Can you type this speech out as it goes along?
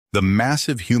The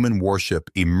massive human warship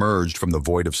emerged from the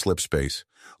void of slipspace,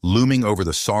 looming over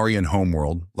the Saurian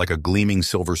homeworld like a gleaming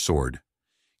silver sword.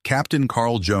 Captain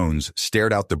Carl Jones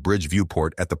stared out the bridge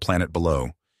viewport at the planet below,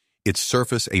 its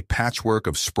surface a patchwork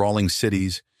of sprawling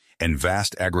cities and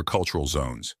vast agricultural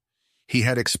zones. He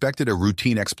had expected a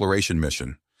routine exploration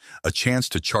mission, a chance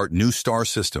to chart new star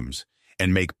systems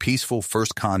and make peaceful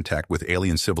first contact with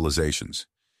alien civilizations.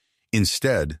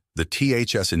 Instead, the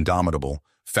THS Indomitable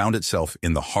found itself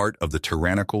in the heart of the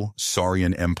tyrannical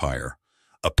Saurian Empire,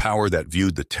 a power that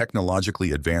viewed the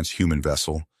technologically advanced human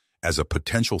vessel as a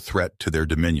potential threat to their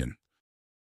dominion.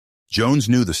 Jones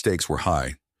knew the stakes were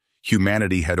high.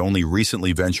 Humanity had only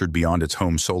recently ventured beyond its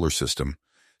home solar system,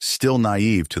 still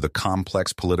naive to the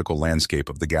complex political landscape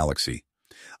of the galaxy.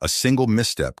 A single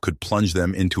misstep could plunge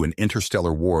them into an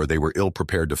interstellar war they were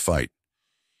ill-prepared to fight.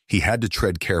 He had to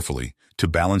tread carefully to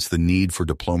balance the need for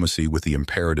diplomacy with the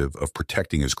imperative of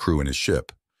protecting his crew and his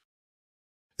ship.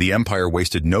 The Empire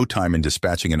wasted no time in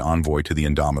dispatching an envoy to the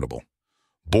Indomitable.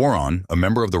 Boron, a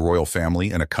member of the royal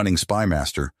family and a cunning spy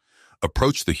master,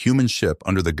 approached the human ship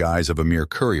under the guise of a mere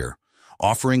courier,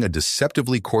 offering a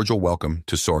deceptively cordial welcome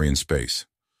to Saurian space.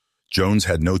 Jones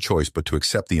had no choice but to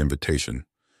accept the invitation,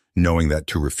 knowing that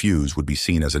to refuse would be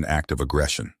seen as an act of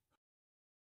aggression.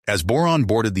 As Boron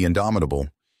boarded the Indomitable,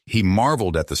 he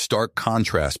marveled at the stark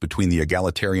contrast between the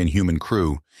egalitarian human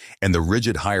crew and the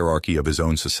rigid hierarchy of his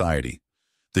own society.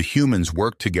 The humans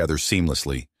worked together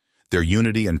seamlessly, their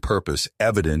unity and purpose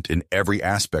evident in every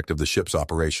aspect of the ship's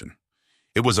operation.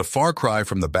 It was a far cry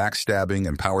from the backstabbing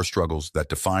and power struggles that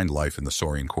defined life in the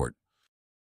Saurian court.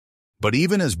 But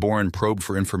even as Boron probed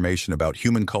for information about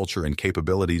human culture and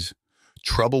capabilities,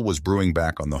 trouble was brewing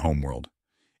back on the homeworld.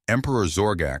 Emperor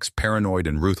Zorgax, paranoid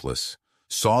and ruthless,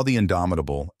 saw the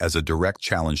Indomitable as a direct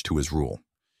challenge to his rule.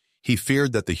 He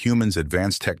feared that the humans'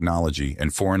 advanced technology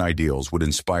and foreign ideals would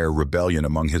inspire rebellion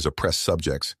among his oppressed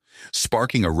subjects,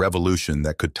 sparking a revolution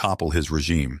that could topple his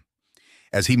regime.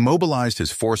 As he mobilized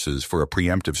his forces for a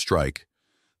preemptive strike,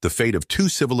 the fate of two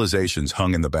civilizations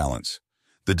hung in the balance.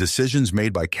 The decisions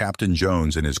made by Captain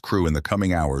Jones and his crew in the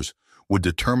coming hours would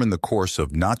determine the course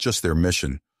of not just their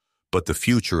mission, but the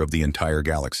future of the entire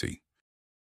galaxy.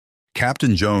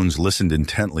 Captain Jones listened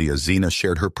intently as Xena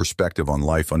shared her perspective on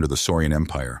life under the Saurian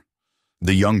Empire.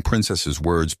 The young princess's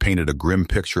words painted a grim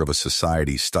picture of a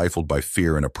society stifled by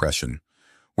fear and oppression,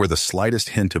 where the slightest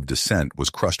hint of dissent was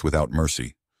crushed without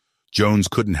mercy. Jones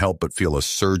couldn't help but feel a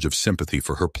surge of sympathy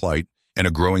for her plight and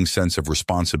a growing sense of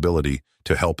responsibility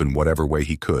to help in whatever way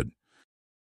he could.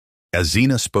 As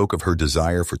Xena spoke of her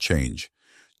desire for change,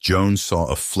 Jones saw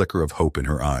a flicker of hope in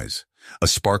her eyes, a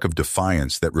spark of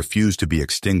defiance that refused to be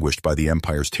extinguished by the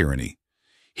Empire's tyranny.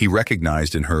 He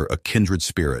recognized in her a kindred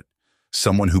spirit,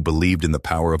 someone who believed in the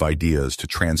power of ideas to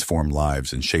transform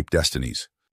lives and shape destinies.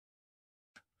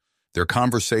 Their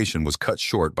conversation was cut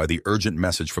short by the urgent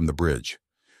message from the bridge.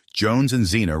 Jones and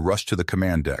Xena rushed to the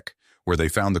command deck, where they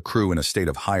found the crew in a state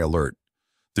of high alert.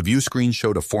 The view screen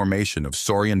showed a formation of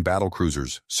Saurian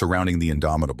battlecruisers surrounding the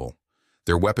Indomitable,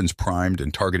 their weapons primed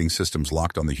and targeting systems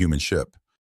locked on the human ship.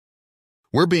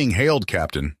 "We're being hailed,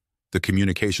 Captain," the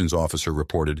communications officer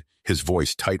reported, his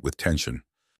voice tight with tension.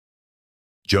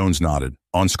 Jones nodded.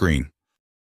 On screen.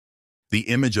 The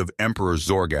image of Emperor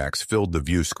Zorgax filled the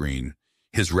view screen,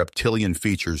 his reptilian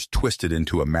features twisted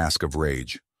into a mask of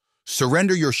rage.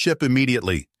 "Surrender your ship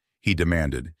immediately," he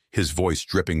demanded, his voice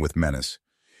dripping with menace.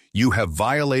 "You have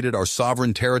violated our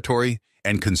sovereign territory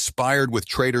and conspired with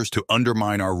traitors to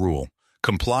undermine our rule.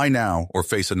 Comply now or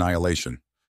face annihilation."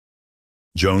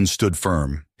 Jones stood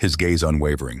firm, his gaze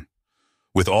unwavering.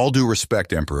 "With all due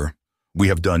respect, Emperor, we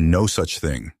have done no such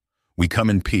thing. We come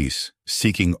in peace,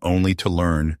 seeking only to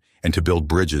learn and to build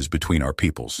bridges between our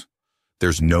peoples.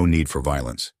 There's no need for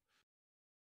violence."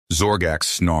 Zorgax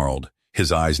snarled,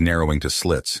 his eyes narrowing to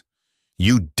slits.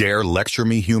 "You dare lecture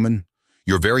me, human?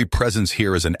 Your very presence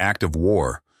here is an act of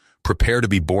war. Prepare to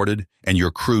be boarded and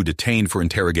your crew detained for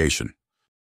interrogation."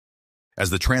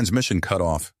 As the transmission cut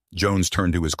off, Jones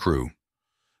turned to his crew.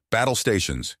 "Battle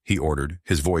stations," he ordered,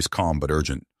 his voice calm but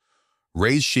urgent.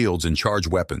 "Raise shields and charge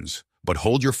weapons, but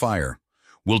hold your fire.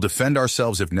 We'll defend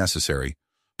ourselves if necessary,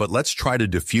 but let's try to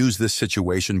defuse this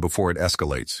situation before it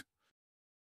escalates."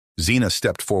 Xena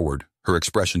stepped forward, her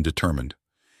expression determined.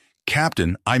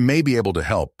 "Captain, I may be able to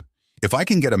help. If I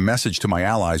can get a message to my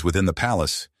allies within the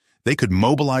palace, they could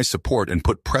mobilize support and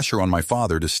put pressure on my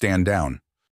father to stand down."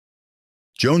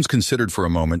 Jones considered for a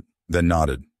moment, then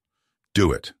nodded.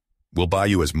 "Do it. We'll buy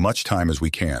you as much time as we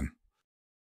can."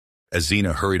 As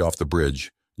Xena hurried off the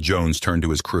bridge, Jones turned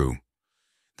to his crew.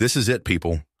 "This is it,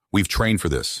 people. We've trained for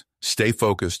this. Stay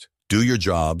focused, do your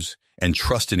jobs, and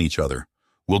trust in each other.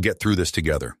 We'll get through this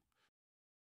together.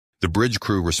 The bridge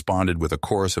crew responded with a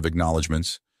chorus of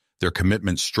acknowledgments, their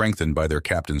commitment strengthened by their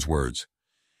captain's words.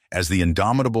 As the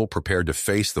Indomitable prepared to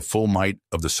face the full might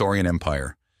of the Saurian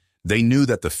Empire, they knew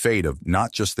that the fate of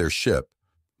not just their ship,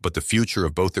 but the future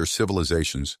of both their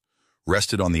civilizations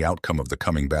rested on the outcome of the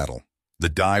coming battle. The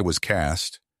die was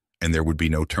cast, and there would be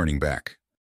no turning back.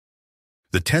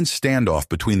 The tense standoff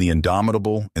between the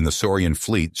Indomitable and the Saurian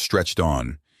fleet stretched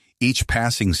on, each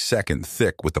passing second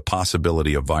thick with the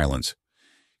possibility of violence.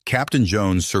 Captain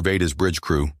Jones surveyed his bridge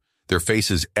crew, their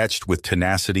faces etched with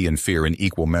tenacity and fear in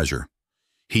equal measure.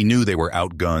 He knew they were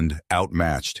outgunned,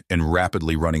 outmatched, and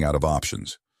rapidly running out of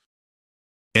options.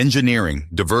 "Engineering,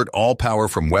 divert all power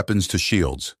from weapons to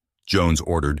shields," Jones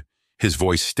ordered, his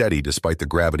voice steady despite the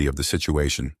gravity of the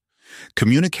situation.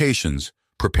 "Communications,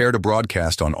 prepare to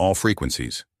broadcast on all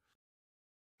frequencies."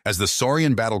 As the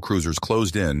Saurian battlecruisers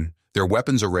closed in, their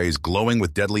weapons arrays glowing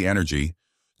with deadly energy,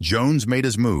 Jones made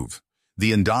his move.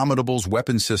 The Indomitable's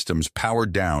weapon systems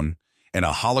powered down, and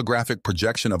a holographic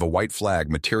projection of a white flag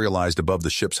materialized above the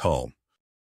ship's hull.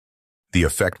 The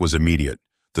effect was immediate.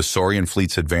 The Saurian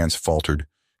fleet's advance faltered,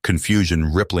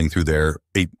 confusion rippling through their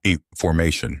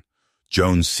formation.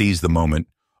 Jones seized the moment,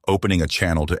 opening a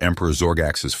channel to Emperor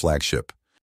Zorgax's flagship.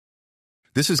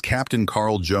 "This is Captain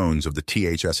Carl Jones of the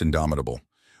THS Indomitable.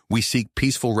 We seek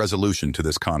peaceful resolution to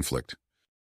this conflict."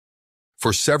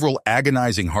 For several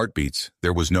agonizing heartbeats,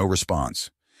 there was no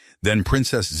response. Then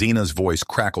Princess Xena's voice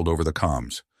crackled over the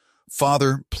comms.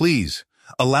 "Father, please,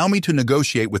 allow me to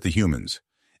negotiate with the humans.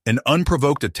 An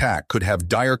unprovoked attack could have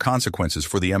dire consequences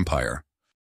for the Empire."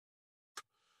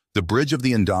 The bridge of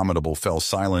the Indomitable fell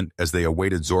silent as they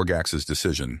awaited Zorgax's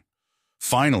decision.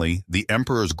 Finally, the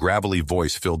Emperor's gravelly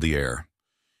voice filled the air.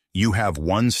 "You have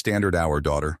 1 standard hour,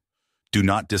 daughter. Do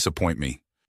not disappoint me."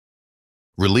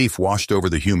 Relief washed over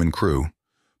the human crew,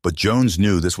 but Jones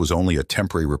knew this was only a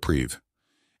temporary reprieve.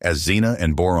 As Xena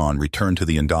and Boron returned to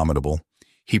the Indomitable,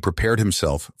 he prepared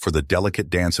himself for the delicate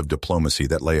dance of diplomacy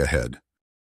that lay ahead.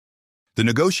 The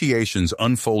negotiations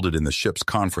unfolded in the ship's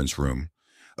conference room,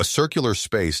 a circular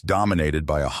space dominated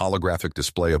by a holographic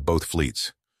display of both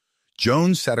fleets.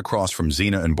 Jones sat across from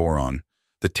Xena and Boron,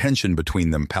 the tension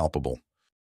between them palpable.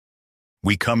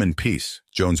 "We come in peace,"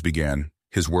 Jones began,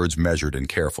 his words measured and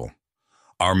careful.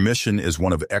 "Our mission is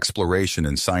one of exploration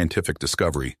and scientific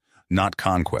discovery, not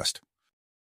conquest."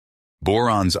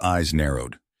 Boron's eyes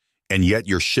narrowed. "And yet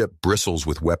your ship bristles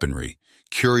with weaponry,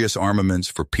 curious armaments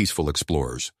for peaceful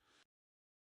explorers."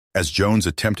 As Jones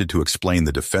attempted to explain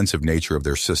the defensive nature of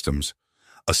their systems,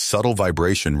 a subtle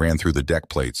vibration ran through the deck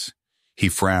plates. He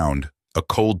frowned, a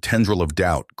cold tendril of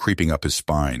doubt creeping up his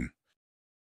spine.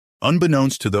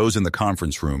 Unbeknownst to those in the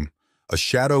conference room, a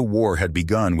shadow war had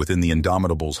begun within the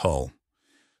Indomitable's hull.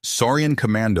 Saurian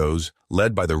commandos,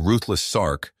 led by the ruthless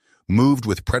Sark, moved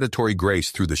with predatory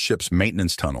grace through the ship's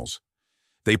maintenance tunnels.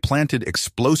 They planted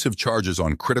explosive charges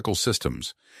on critical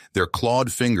systems, their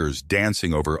clawed fingers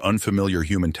dancing over unfamiliar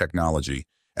human technology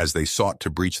as they sought to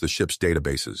breach the ship's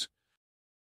databases.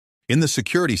 In the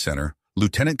security center,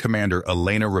 Lieutenant Commander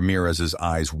Elena Ramirez's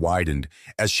eyes widened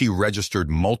as she registered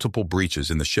multiple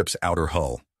breaches in the ship's outer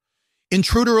hull.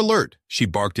 "Intruder alert," she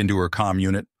barked into her comm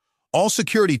unit. "All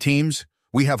security teams,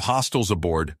 we have hostiles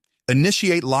aboard.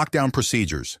 Initiate lockdown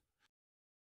procedures."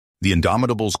 The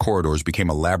Indomitable's corridors became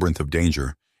a labyrinth of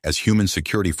danger as human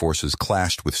security forces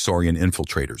clashed with Saurian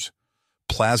infiltrators.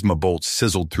 Plasma bolts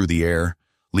sizzled through the air,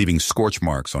 leaving scorch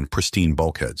marks on pristine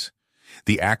bulkheads.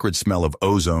 The acrid smell of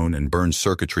ozone and burned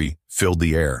circuitry filled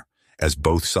the air as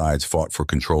both sides fought for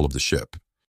control of the ship.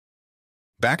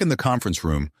 Back in the conference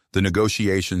room, the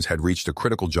negotiations had reached a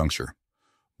critical juncture.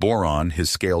 Boron,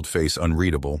 his scaled face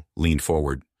unreadable, leaned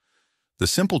forward. "The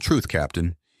simple truth,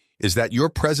 Captain, is that your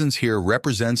presence here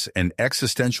represents an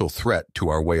existential threat to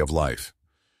our way of life.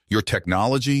 Your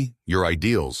technology, your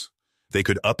ideals, they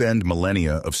could upend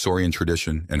millennia of Saurian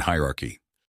tradition and hierarchy."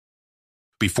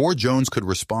 Before Jones could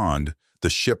respond, the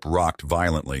ship rocked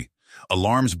violently.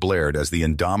 Alarms blared as the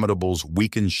Indomitable's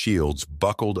weakened shields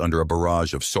buckled under a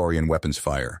barrage of Saurian weapons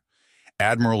fire.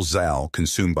 Admiral Zal,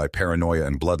 consumed by paranoia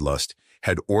and bloodlust,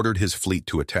 had ordered his fleet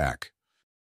to attack.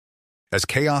 As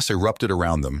chaos erupted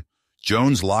around them,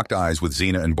 Jones locked eyes with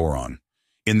Xena and Boron.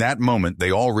 In that moment, they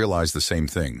all realized the same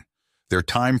thing. Their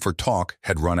time for talk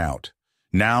had run out.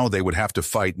 Now they would have to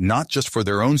fight not just for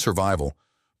their own survival,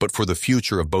 but for the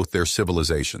future of both their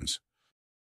civilizations.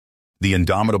 The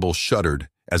Indomitable shuddered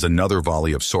as another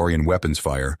volley of Saurian weapons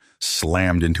fire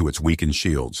slammed into its weakened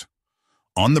shields.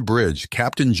 On the bridge,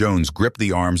 Captain Jones gripped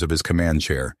the arms of his command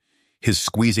chair, his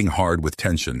squeezing hard with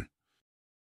tension.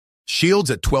 "Shields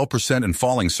at 12% and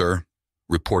falling, sir,"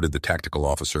 reported the tactical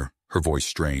officer, her voice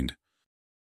strained.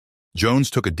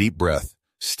 Jones took a deep breath,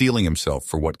 steeling himself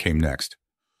for what came next.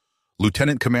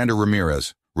 Lieutenant Commander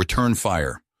Ramirez, return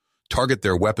fire. Target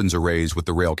their weapons arrays with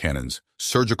the rail cannons.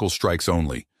 Surgical strikes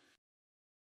only.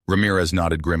 Ramirez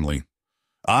nodded grimly.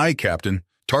 Aye, Captain.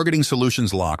 Targeting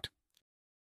solutions locked.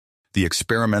 The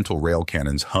experimental rail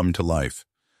cannons hummed to life,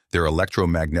 their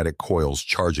electromagnetic coils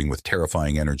charging with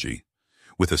terrifying energy.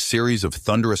 With a series of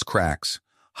thunderous cracks,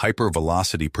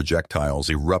 hypervelocity projectiles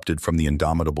erupted from the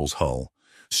Indomitable's hull,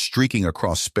 streaking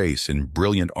across space in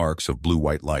brilliant arcs of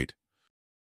blue-white light.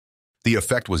 The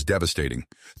effect was devastating.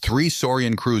 3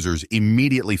 Saurian cruisers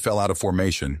immediately fell out of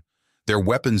formation, their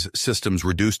weapons systems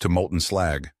reduced to molten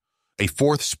slag. A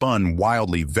 4th spun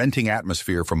wildly, venting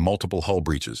atmosphere from multiple hull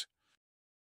breaches.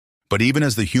 But even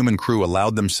as the human crew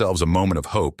allowed themselves a moment of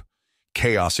hope,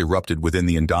 chaos erupted within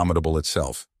the Indomitable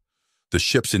itself. The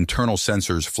ship's internal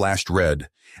sensors flashed red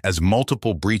as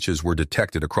multiple breaches were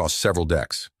detected across several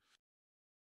decks.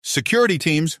 Security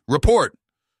teams, report!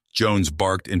 Jones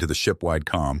barked into the ship-wide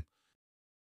comm.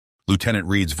 Lieutenant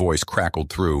Reed's voice crackled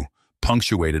through,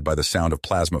 punctuated by the sound of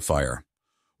plasma fire.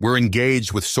 We're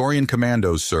engaged with Saurian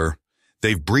commandos, sir.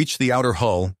 They've breached the outer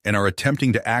hull and are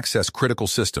attempting to access critical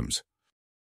systems.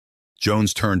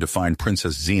 Jones turned to find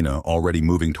Princess Xena already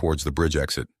moving towards the bridge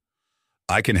exit.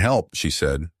 I can help, she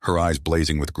said, her eyes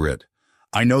blazing with grit.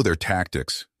 I know their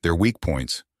tactics, their weak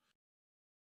points.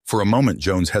 For a moment,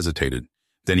 Jones hesitated.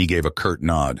 Then he gave a curt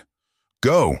nod.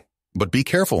 Go, but be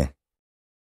careful.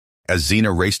 As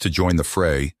Xena raced to join the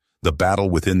fray, the battle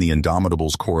within the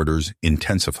Indomitable's corridors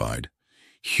intensified.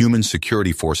 Human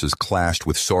security forces clashed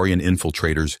with Saurian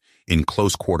infiltrators in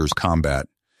close-quarters combat,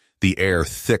 the air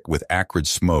thick with acrid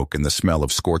smoke and the smell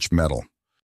of scorched metal.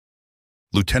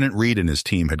 Lieutenant Reed and his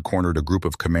team had cornered a group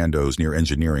of commandos near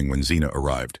engineering when Xena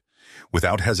arrived.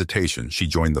 Without hesitation, she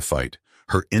joined the fight,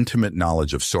 her intimate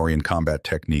knowledge of Saurian combat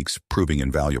techniques proving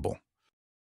invaluable.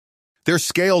 Their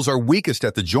scales are weakest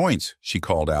at the joints, she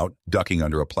called out, ducking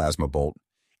under a plasma bolt.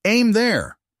 Aim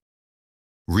there!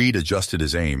 Reed adjusted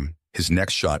his aim, his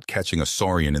next shot catching a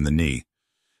Saurian in the knee.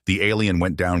 The alien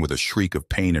went down with a shriek of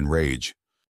pain and rage.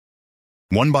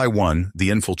 One by one, the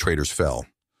infiltrators fell.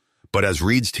 But as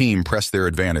Reed's team pressed their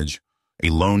advantage, a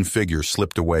lone figure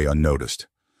slipped away unnoticed.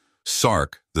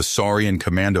 Sark, the Saurian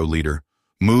commando leader,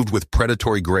 moved with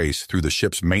predatory grace through the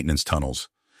ship's maintenance tunnels,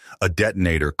 a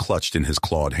detonator clutched in his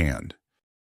clawed hand.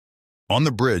 On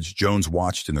the bridge, Jones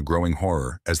watched in a growing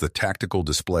horror as the tactical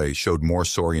display showed more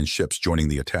Saurian ships joining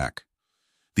the attack.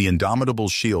 The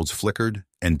Indomitable's shields flickered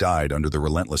and died under the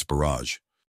relentless barrage.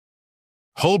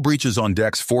 Hull breaches on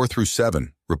decks 4 through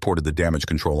 7, reported the damage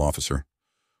control officer.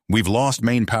 We've lost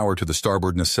main power to the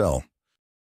starboard nacelle.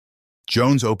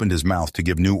 Jones opened his mouth to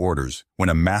give new orders when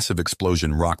a massive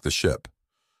explosion rocked the ship.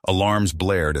 Alarms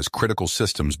blared as critical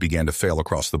systems began to fail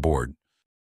across the board.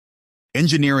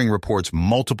 Engineering reports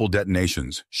multiple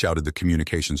detonations, shouted the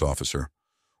communications officer.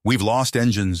 We've lost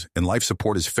engines and life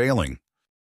support is failing.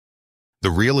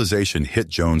 The realization hit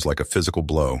Jones like a physical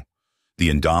blow. The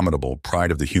indomitable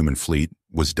pride of the human fleet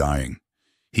was dying.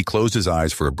 He closed his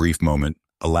eyes for a brief moment,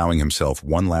 allowing himself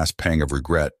one last pang of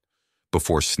regret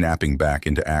before snapping back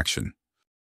into action.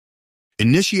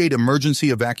 Initiate emergency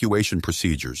evacuation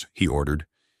procedures, he ordered,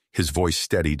 his voice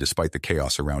steady despite the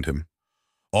chaos around him.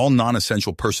 All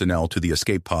non-essential personnel to the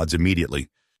escape pods immediately.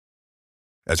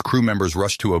 As crew members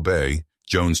rushed to obey,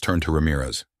 Jones turned to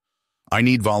Ramirez. I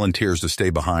need volunteers to stay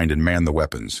behind and man the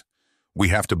weapons. We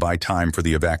have to buy time for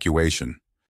the evacuation.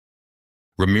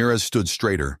 Ramirez stood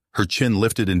straighter, her chin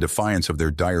lifted in defiance of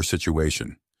their dire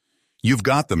situation. You've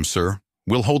got them, sir.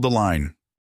 We'll hold the line.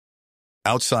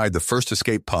 Outside, the first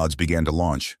escape pods began to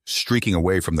launch, streaking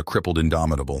away from the crippled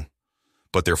Indomitable.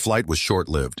 But their flight was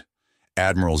short-lived.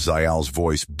 Admiral Zayal's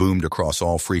voice boomed across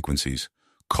all frequencies,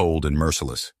 cold and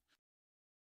merciless.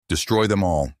 Destroy them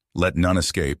all. Let none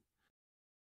escape.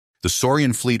 The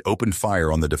Saurian fleet opened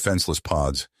fire on the defenseless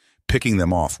pods, picking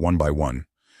them off one by one.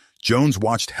 Jones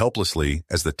watched helplessly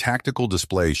as the tactical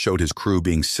display showed his crew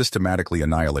being systematically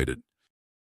annihilated.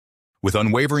 With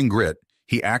unwavering grit,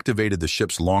 he activated the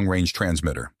ship's long-range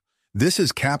transmitter. This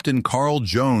is Captain Carl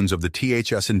Jones of the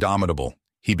THS Indomitable,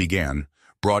 he began,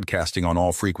 broadcasting on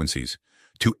all frequencies.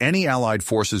 To any Allied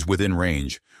forces within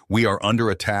range, we are under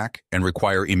attack and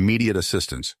require immediate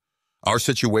assistance. Our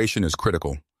situation is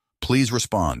critical. Please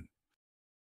respond.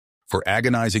 For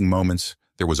agonizing moments,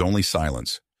 there was only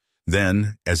silence.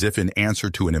 Then, as if in answer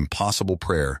to an impossible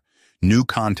prayer, new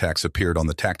contacts appeared on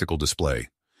the tactical display.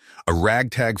 A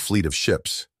ragtag fleet of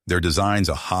ships, their designs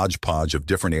a hodgepodge of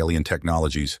different alien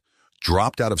technologies,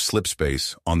 dropped out of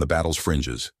slipspace on the battle's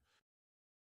fringes.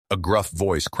 a gruff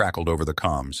voice crackled over the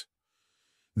comms.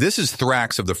 "This is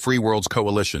Thrax of the Free Worlds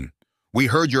Coalition. We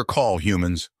heard your call,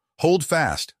 humans. Hold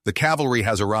fast, the cavalry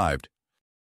has arrived."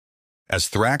 As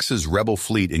Thrax's rebel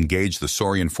fleet engaged the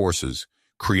Saurian forces,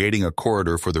 creating a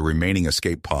corridor for the remaining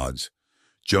escape pods,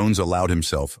 Jones allowed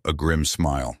himself a grim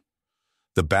smile.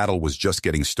 The battle was just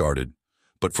getting started,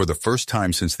 but for the first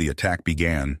time since the attack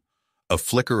began, a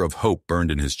flicker of hope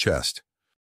burned in his chest.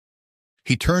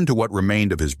 He turned to what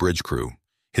remained of his bridge crew,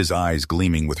 his eyes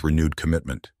gleaming with renewed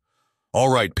commitment. "All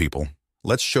right, people,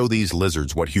 let's show these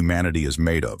lizards what humanity is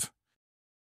made of."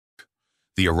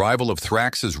 The arrival of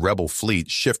Thrax's rebel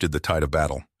fleet shifted the tide of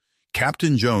battle.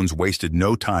 Captain Jones wasted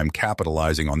no time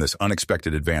capitalizing on this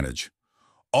unexpected advantage.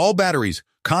 "All batteries,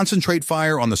 concentrate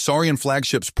fire on the Saurian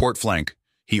flagship's port flank,"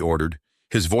 he ordered,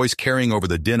 his voice carrying over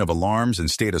the din of alarms and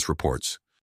status reports.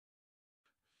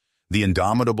 The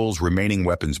Indomitable's remaining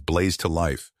weapons blazed to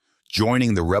life,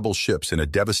 joining the rebel ships in a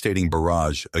devastating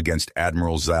barrage against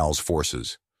Admiral Zal's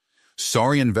forces.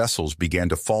 Saurian vessels began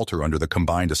to falter under the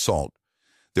combined assault,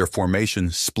 their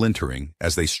formation splintering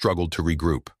as they struggled to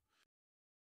regroup.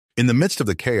 In the midst of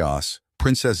the chaos,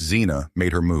 Princess Xena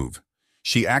made her move.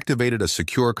 She activated a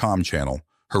secure comm channel,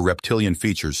 her reptilian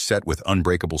features set with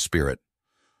unbreakable spirit.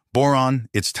 "Boron,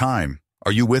 it's time.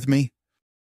 Are you with me?"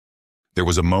 There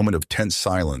was a moment of tense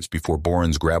silence before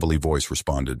Boron's gravelly voice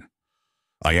responded.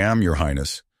 "I am, Your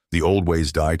Highness. The old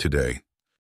ways die today."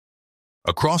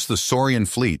 Across the Saurian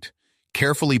fleet,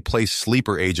 carefully placed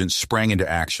sleeper agents sprang into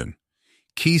action.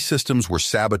 Key systems were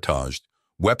sabotaged,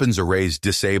 weapons arrays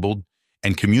disabled,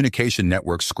 and communication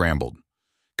networks scrambled.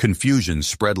 Confusion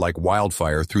spread like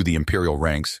wildfire through the Imperial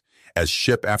ranks as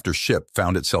ship after ship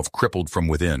found itself crippled from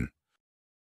within.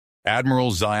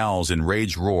 Admiral Zal's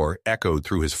enraged roar echoed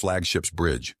through his flagship's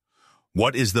bridge.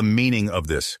 "What is the meaning of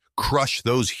this? Crush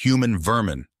those human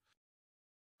vermin!"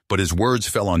 But his words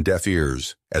fell on deaf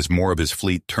ears as more of his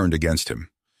fleet turned against him.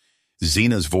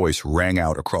 Xena's voice rang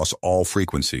out across all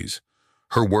frequencies,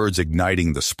 her words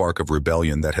igniting the spark of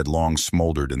rebellion that had long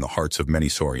smoldered in the hearts of many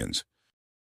Saurians.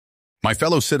 "My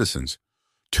fellow citizens,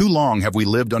 too long have we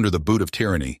lived under the boot of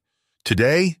tyranny.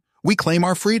 Today, we claim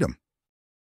our freedom."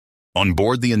 On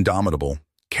board the Indomitable,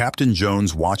 Captain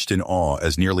Jones watched in awe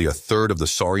as nearly a third of the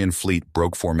Saurian fleet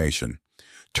broke formation,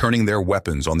 turning their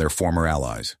weapons on their former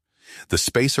allies. The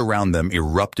space around them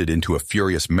erupted into a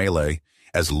furious melee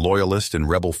as loyalist and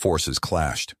rebel forces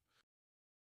clashed.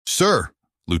 "Sir,"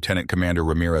 Lieutenant Commander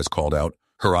Ramirez called out,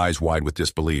 her eyes wide with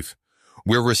disbelief,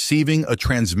 "we're receiving a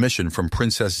transmission from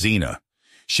Princess Xena.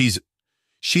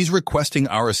 She's requesting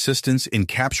our assistance in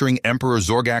capturing Emperor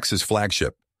Zorgax's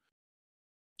flagship."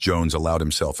 Jones allowed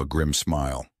himself a grim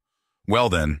smile. "Well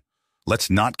then, let's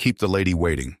not keep the lady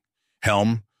waiting.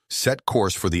 Helm, set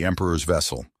course for the Emperor's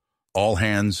vessel. All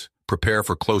hands, prepare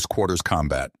for close quarters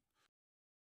combat."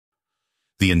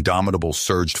 The Indomitable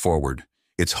surged forward,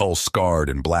 its hull scarred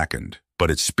and blackened,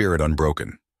 but its spirit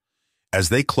unbroken. As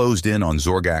they closed in on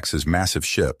Zorgax's massive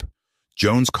ship,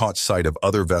 Jones caught sight of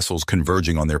other vessels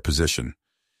converging on their position.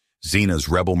 Xena's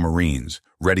rebel marines,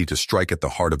 ready to strike at the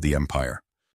heart of the Empire.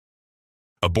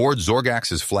 Aboard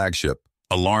Zorgax's flagship,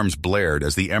 alarms blared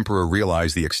as the Emperor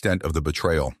realized the extent of the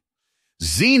betrayal.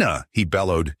 "Xena!" he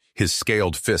bellowed, his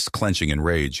scaled fists clenching in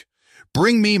rage.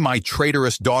 "Bring me my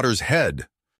traitorous daughter's head!"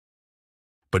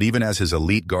 But even as his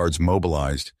elite guards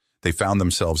mobilized, they found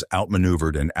themselves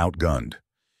outmaneuvered and outgunned.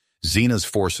 Xena's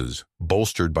forces,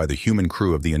 bolstered by the human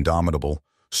crew of the Indomitable,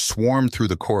 swarmed through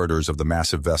the corridors of the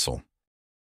massive vessel.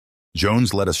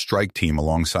 Jones led a strike team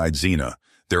alongside Xena,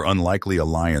 their unlikely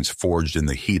alliance forged in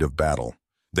the heat of battle.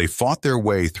 They fought their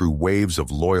way through waves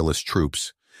of loyalist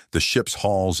troops, the ship's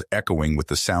halls echoing with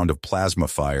the sound of plasma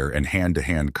fire and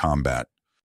hand-to-hand combat.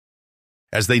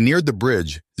 As they neared the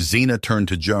bridge, Xena turned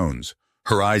to Jones,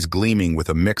 her eyes gleaming with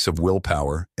a mix of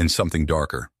willpower and something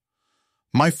darker.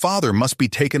 "My father must be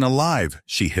taken alive,"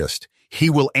 she hissed. "He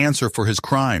will answer for his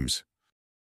crimes."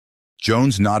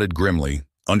 Jones nodded grimly,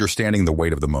 understanding the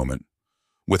weight of the moment.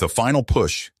 With a final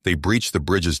push, they breached the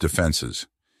bridge's defenses.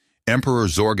 Emperor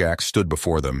Zorgax stood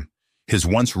before them, his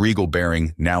once regal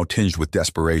bearing now tinged with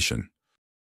desperation.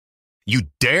 "You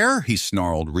dare?" he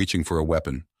snarled, reaching for a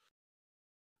weapon.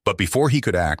 But before he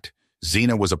could act,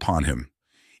 Xena was upon him.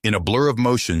 In a blur of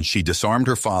motion, she disarmed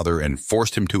her father and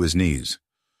forced him to his knees.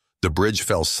 The bridge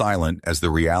fell silent as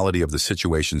the reality of the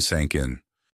situation sank in.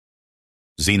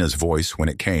 Xena's voice, when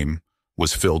it came,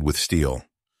 was filled with steel.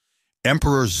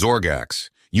 "Emperor Zorgax,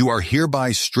 you are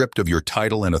hereby stripped of your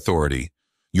title and authority.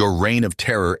 Your reign of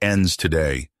terror ends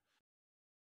today."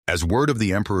 As word of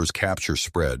the Emperor's capture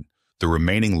spread, the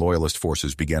remaining loyalist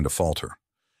forces began to falter.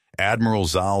 Admiral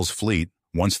Zal's fleet,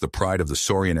 once the pride of the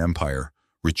Saurian Empire,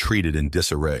 retreated in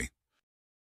disarray.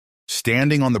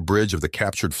 Standing on the bridge of the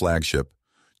captured flagship,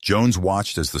 Jones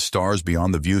watched as the stars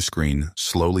beyond the view screen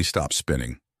slowly stopped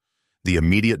spinning. The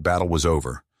immediate battle was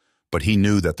over, but he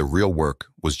knew that the real work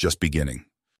was just beginning.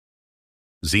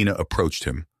 Xena approached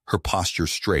him, her posture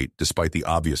straight despite the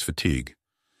obvious fatigue.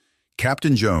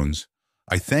 "Captain Jones,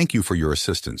 I thank you for your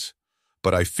assistance,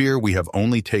 but I fear we have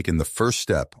only taken the first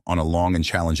step on a long and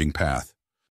challenging path."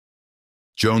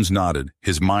 Jones nodded,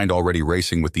 his mind already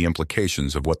racing with the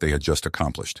implications of what they had just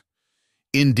accomplished.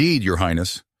 "Indeed, Your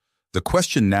Highness. The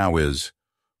question now is,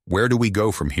 where do we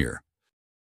go from here?"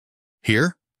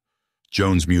 "Here?"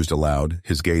 Jones mused aloud,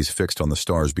 his gaze fixed on the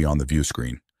stars beyond the view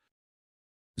screen.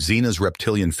 Xena's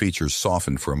reptilian features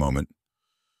softened for a moment.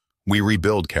 "We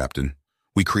rebuild, Captain.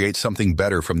 We create something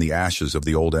better from the ashes of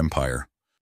the old empire."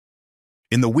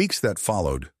 In the weeks that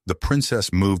followed, the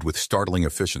princess moved with startling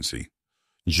efficiency.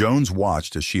 Jones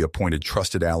watched as she appointed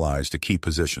trusted allies to key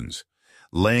positions,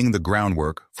 laying the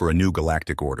groundwork for a new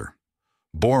galactic order.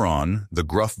 Boron, the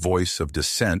gruff voice of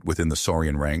dissent within the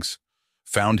Saurian ranks,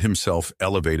 found himself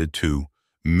elevated to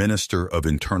Minister of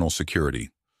Internal Security.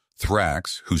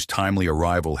 Thrax, whose timely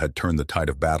arrival had turned the tide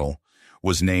of battle,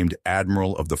 was named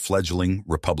Admiral of the fledgling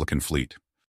Republican fleet.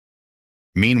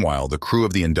 Meanwhile, the crew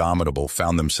of the Indomitable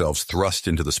found themselves thrust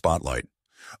into the spotlight.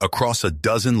 Across a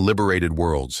dozen liberated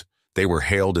worlds, they were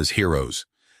hailed as heroes,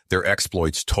 their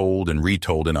exploits told and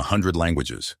retold in 100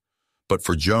 languages. But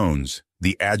for Jones,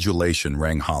 the adulation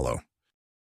rang hollow.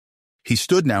 He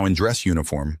stood now in dress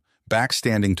uniform, back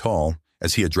standing tall,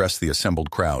 as he addressed the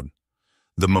assembled crowd.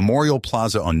 The Memorial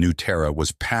Plaza on New Terra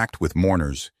was packed with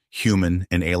mourners, human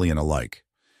and alien alike.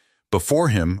 Before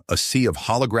him, a sea of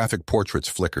holographic portraits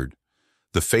flickered,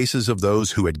 the faces of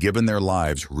those who had given their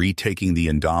lives retaking the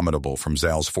Indomitable from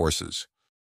Zal's forces.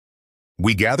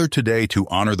 "We gather today to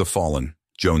honor the fallen,"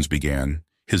 Jones began,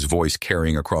 his voice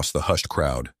carrying across the hushed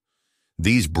crowd.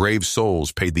 "These brave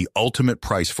souls paid the ultimate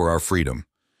price for our freedom.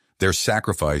 Their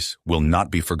sacrifice will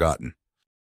not be forgotten."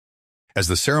 As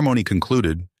the ceremony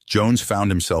concluded, Jones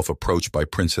found himself approached by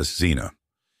Princess Xena.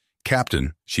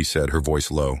 "Captain," she said, her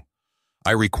voice low,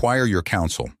 "I require your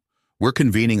counsel. We're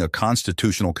convening a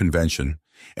constitutional convention,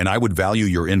 and I would value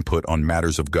your input on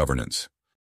matters of governance."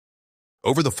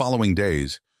 Over the following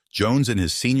days, Jones and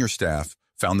his senior staff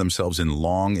found themselves in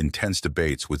long, intense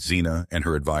debates with Xena and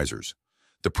her advisors.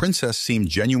 The princess seemed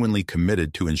genuinely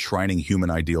committed to enshrining human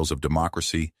ideals of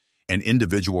democracy and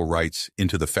individual rights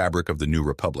into the fabric of the new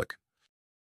republic.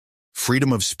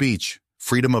 "Freedom of speech,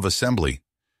 freedom of assembly,"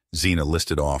 Xena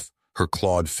listed off, her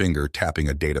clawed finger tapping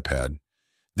a datapad.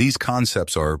 "These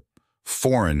concepts are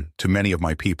foreign to many of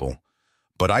my people,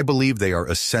 but I believe they are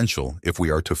essential if we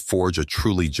are to forge a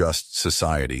truly just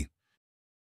society."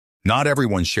 Not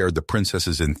everyone shared the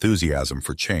princess's enthusiasm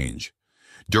for change.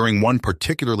 During one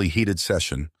particularly heated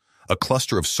session, a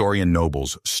cluster of Saurian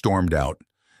nobles stormed out,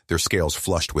 their scales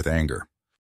flushed with anger.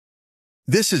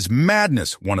 "This is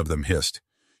madness," one of them hissed.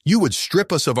 "You would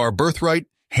strip us of our birthright,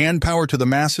 hand power to the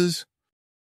masses?"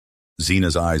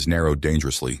 Xena's eyes narrowed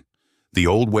dangerously. "The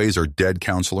old ways are dead,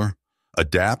 counselor.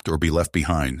 Adapt or be left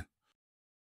behind."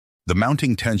 The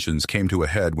mounting tensions came to a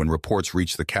head when reports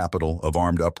reached the capital of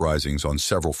armed uprisings on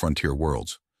several frontier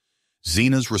worlds.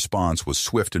 Xena's response was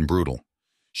swift and brutal.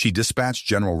 She dispatched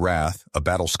General Wrath, a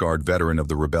battle-scarred veteran of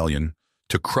the rebellion,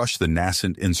 to crush the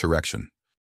nascent insurrection.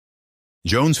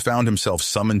 Jones found himself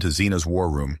summoned to Xena's war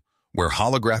room, where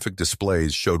holographic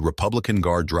displays showed Republican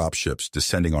Guard dropships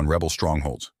descending on rebel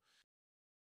strongholds.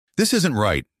 "This isn't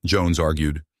right," Jones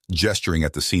argued, gesturing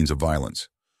at the scenes of violence.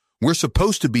 "We're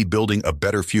supposed to be building a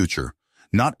better future,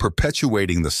 not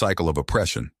perpetuating the cycle of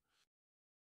oppression."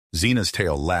 Xena's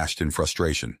tail lashed in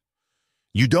frustration.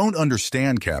 "You don't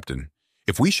understand, Captain.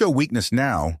 If we show weakness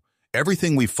now,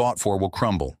 everything we fought for will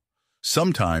crumble.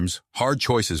 Sometimes, hard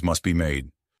choices must be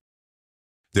made."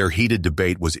 Their heated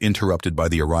debate was interrupted by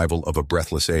the arrival of a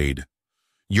breathless aide.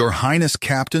 "Your Highness,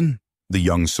 Captain," the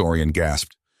young Saurian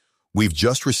gasped, "we've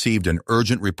just received an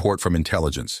urgent report from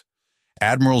intelligence.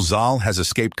 Admiral Zal has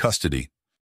escaped custody."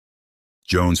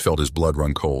 Jones felt his blood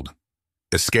run cold.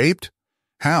 "Escaped?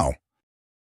 How?"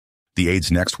 The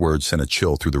aide's next words sent a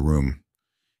chill through the room.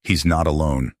 "He's not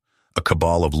alone. A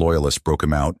cabal of loyalists broke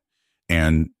him out,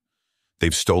 and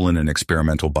they've stolen an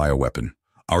experimental bioweapon.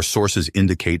 Our sources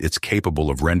indicate it's capable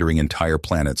of rendering entire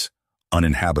planets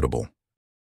uninhabitable."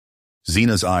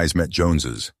 Xena's eyes met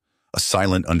Jones's, a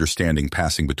silent understanding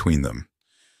passing between them.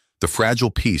 The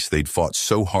fragile peace they'd fought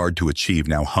so hard to achieve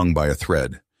now hung by a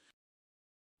thread.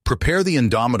 "Prepare the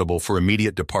Indomitable for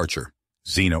immediate departure,"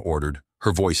 Xena ordered,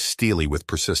 her voice steely with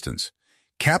persistence.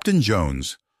 "Captain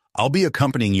Jones, I'll be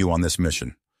accompanying you on this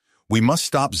mission. We must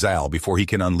stop Zal before he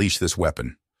can unleash this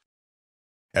weapon.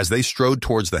 As they strode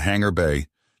towards the hangar bay,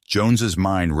 Jones's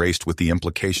mind raced with the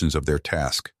implications of their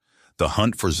task. The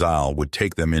hunt for Zal would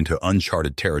take them into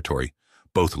uncharted territory,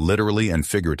 both literally and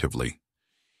figuratively.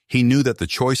 He knew that the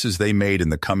choices they made in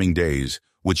the coming days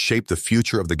would shape the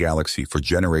future of the galaxy for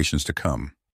generations to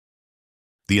come.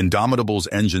 The Indomitable's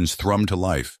engines thrummed to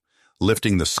life,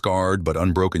 lifting the scarred but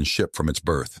unbroken ship from its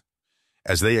berth.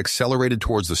 As they accelerated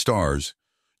towards the stars,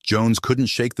 Jones couldn't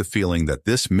shake the feeling that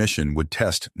this mission would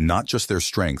test not just their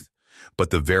strength,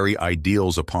 but the very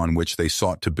ideals upon which they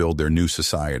sought to build their new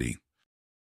society.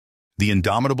 The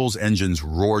Indomitable's engines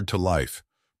roared to life,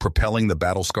 propelling the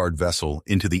battle-scarred vessel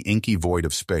into the inky void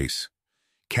of space.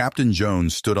 Captain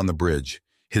Jones stood on the bridge,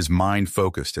 his mind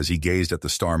focused as he gazed at the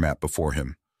star map before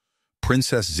him.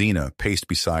 Princess Xena paced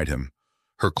beside him,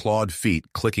 her clawed feet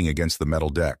clicking against the metal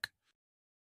deck.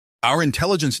 "Our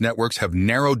intelligence networks have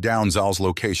narrowed down Zal's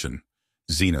location,"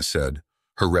 Xena said,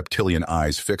 her reptilian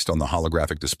eyes fixed on the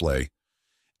holographic display.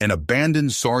 "An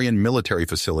abandoned Saurian military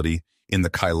facility in the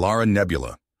Kylara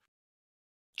Nebula."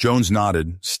 Jones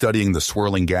nodded, studying the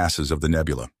swirling gases of the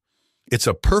nebula. "It's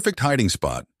a perfect hiding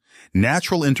spot.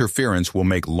 Natural interference will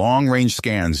make long-range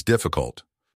scans difficult."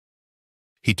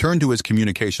 He turned to his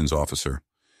communications officer.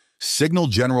 "Signal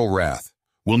General Wrath.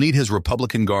 We'll need his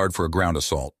Republican Guard for a ground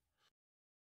assault."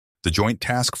 The Joint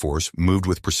Task Force moved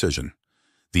with precision,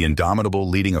 the Indomitable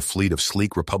leading a fleet of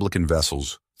sleek Republican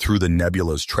vessels through the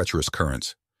nebula's treacherous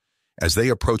currents. As they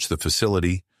approached the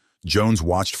facility, Jones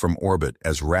watched from orbit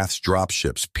as Wrath's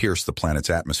dropships pierced the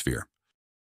planet's atmosphere.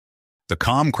 The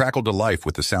comm crackled to life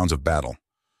with the sounds of battle.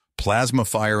 Plasma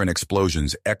fire and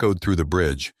explosions echoed through the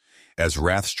bridge as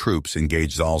Wrath's troops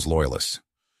engaged Zal's loyalists.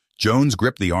 Jones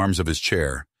gripped the arms of his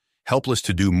chair, helpless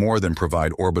to do more than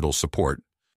provide orbital support.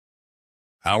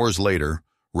 Hours later,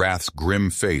 Wrath's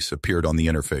grim face appeared on the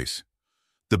interface.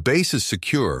 "The base is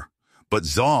secure, but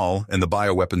Zal and the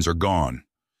bioweapons are gone."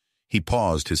 He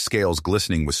paused, his scales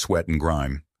glistening with sweat and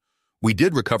grime. "We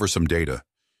did recover some data.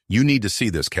 You need to see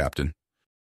this, Captain."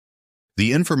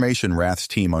 The information Wrath's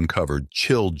team uncovered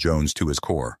chilled Jones to his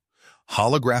core.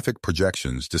 Holographic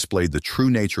projections displayed the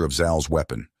true nature of Zal's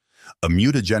weapon, a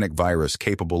mutagenic virus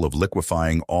capable of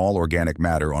liquefying all organic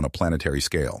matter on a planetary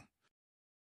scale.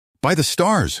 "By the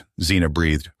stars," Xena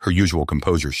breathed, her usual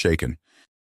composure shaken.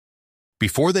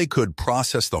 Before they could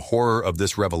process the horror of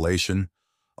this revelation,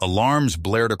 alarms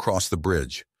blared across the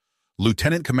bridge.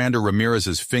 Lieutenant Commander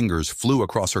Ramirez's fingers flew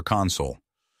across her console.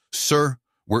 "Sir,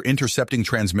 we're intercepting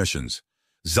transmissions.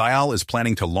 Zal is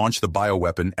planning to launch the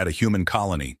bioweapon at a human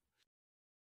colony."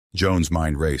 Jones'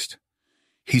 mind raced.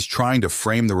 "He's trying to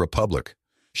frame the Republic,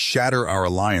 shatter our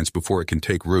alliance before it can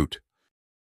take root."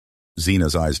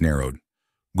 Xena's eyes narrowed.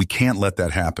 "We can't let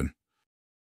that happen."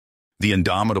 The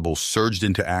Indomitable surged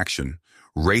into action,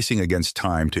 racing against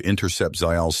time to intercept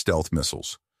Zal's stealth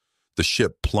missiles. The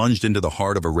ship plunged into the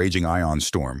heart of a raging ion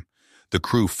storm, the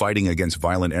crew fighting against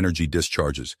violent energy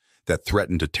discharges that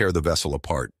threatened to tear the vessel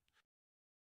apart.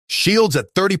 "Shields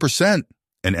at 30%,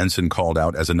 an ensign called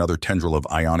out as another tendril of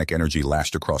ionic energy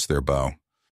lashed across their bow.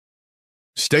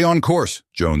 "Stay on course,"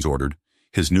 Jones ordered,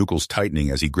 his nucleus tightening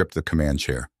as he gripped the command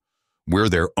chair. "We're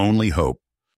their only hope."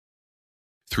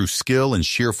 Through skill and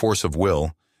sheer force of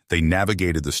will, they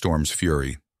navigated the storm's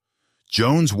fury.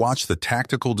 Jones watched the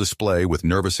tactical display with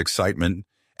nervous excitement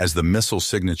as the missile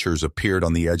signatures appeared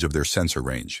on the edge of their sensor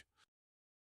range.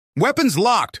 "Weapons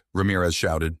locked!" Ramirez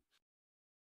shouted.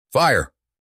 "Fire!"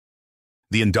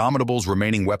 The Indomitable's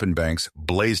remaining weapon banks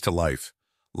blazed to life.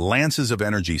 Lances of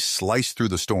energy sliced through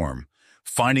the storm,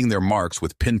 finding their marks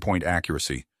with pinpoint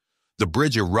accuracy. The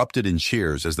bridge erupted in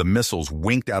cheers as the missiles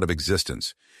winked out of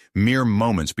existence, mere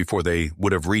moments before they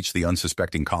would have reached the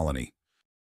unsuspecting colony.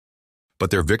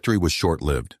 But their victory was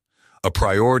short-lived. A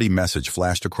priority message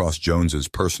flashed across Jones's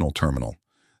personal terminal.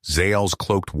 Zal's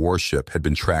cloaked warship had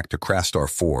been tracked to Crastar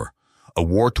 4, a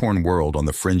war-torn world on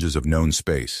the fringes of known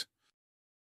space.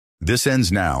 "This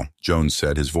ends now," Jones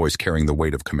said, his voice carrying the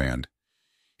weight of command.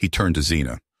 He turned to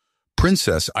Xena.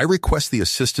 "Princess, I request the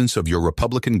assistance of your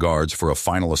Republican guards for a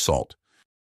final assault."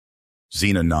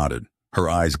 Xena nodded, her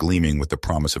eyes gleaming with the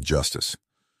promise of justice.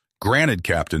 "Granted,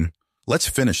 Captain. Let's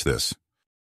finish this."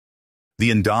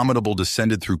 The Indomitable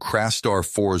descended through Crastar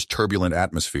 4's turbulent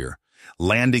atmosphere,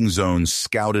 landing zones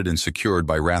scouted and secured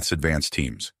by Wrath's advance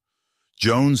teams.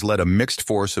 Jones led a mixed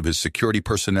force of his security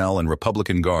personnel and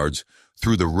Republican guards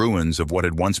through the ruins of what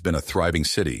had once been a thriving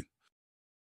city.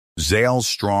 Zal's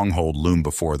stronghold loomed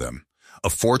before them, a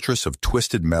fortress of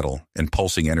twisted metal and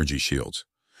pulsing energy shields.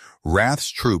 Wrath's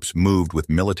troops moved with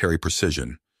military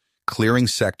precision, clearing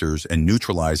sectors and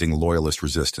neutralizing loyalist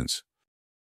resistance.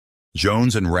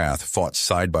 Jones and Wrath fought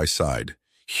side by side,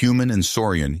 human and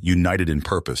Saurian united in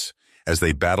purpose, as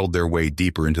they battled their way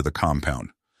deeper into the compound.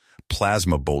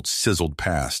 Plasma bolts sizzled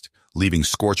past, leaving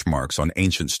scorch marks on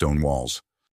ancient stone walls.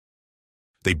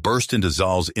 They burst into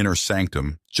Zal's inner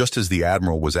sanctum just as the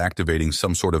Admiral was activating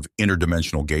some sort of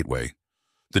interdimensional gateway.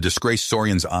 The disgraced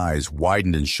Saurian's eyes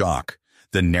widened in shock,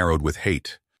 then narrowed with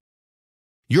hate.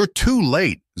 "You're too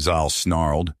late," Zal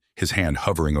snarled, his hand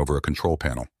hovering over a control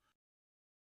panel.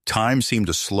 Time seemed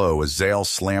to slow as Zal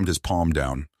slammed his palm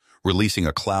down, releasing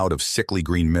a cloud of sickly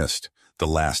green mist, the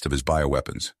last of his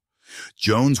bioweapons.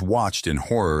 Jones watched in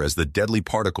horror as the deadly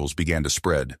particles began to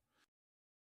spread.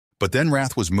 But then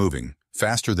Wrath was moving,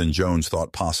 faster than Jones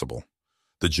thought possible.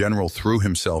 The general threw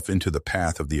himself into the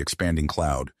path of the expanding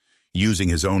cloud, using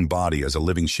his own body as a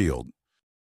living shield.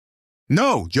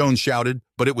 "No!" Jones shouted,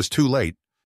 but it was too late.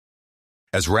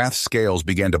 As Wrath's scales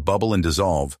began to bubble and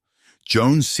dissolve,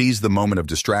 Jones seized the moment of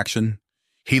distraction.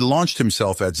 He launched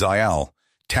himself at Zayal,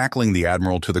 tackling the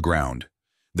Admiral to the ground.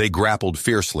 They grappled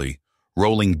fiercely,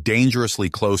 rolling dangerously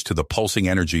close to the pulsing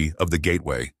energy of the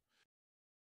gateway.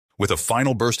 With a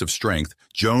final burst of strength,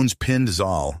 Jones pinned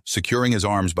Zal, securing his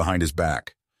arms behind his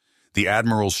back. The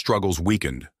Admiral's struggles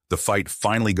weakened, the fight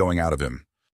finally going out of him.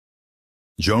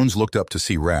 Jones looked up to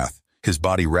see Wrath, his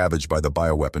body ravaged by the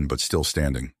bioweapon but still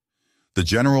standing. The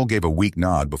general gave a weak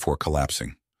nod before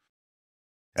collapsing.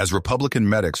 As Republican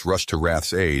medics rushed to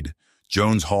Wrath's aid,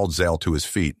 Jones hauled Zal to his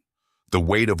feet. The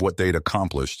weight of what they'd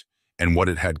accomplished, and what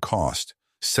it had cost,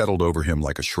 settled over him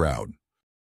like a shroud.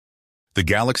 The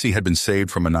galaxy had been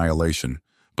saved from annihilation,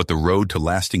 but the road to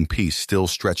lasting peace still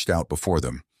stretched out before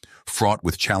them, fraught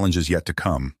with challenges yet to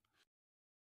come.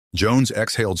 Jones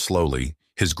exhaled slowly,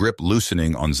 his grip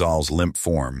loosening on Zal's limp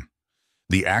form.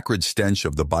 The acrid stench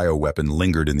of the bioweapon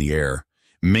lingered in the air,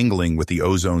 mingling with the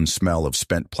ozone smell of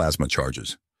spent plasma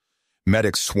charges.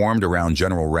 Medics swarmed around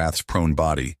General Wrath's prone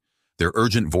body, their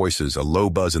urgent voices a low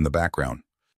buzz in the background.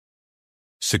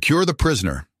 "Secure the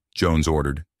prisoner," Jones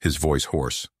ordered, his voice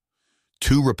hoarse.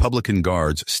 2 Republican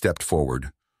guards stepped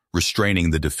forward, restraining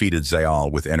the defeated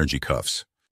Zayal with energy cuffs.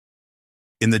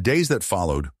 In the days that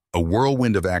followed, a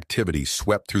whirlwind of activity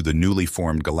swept through the newly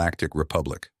formed Galactic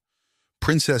Republic.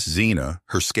 Princess Xena,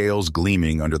 her scales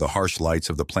gleaming under the harsh lights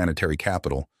of the planetary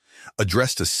capital,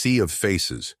 addressed a sea of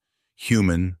faces,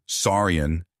 human,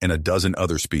 Saurian, and a dozen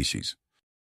other species.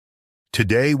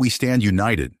 "Today we stand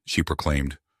united," she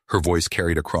proclaimed, her voice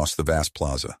carried across the vast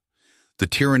plaza. "The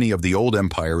tyranny of the old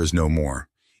empire is no more.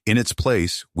 In its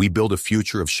place, we build a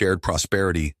future of shared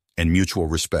prosperity and mutual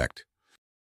respect."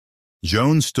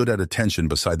 Jones stood at attention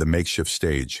beside the makeshift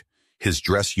stage, his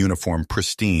dress uniform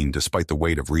pristine despite the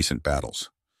weight of recent battles.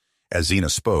 As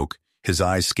Xena spoke, his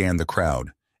eyes scanned the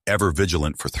crowd, ever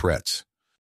vigilant for threats.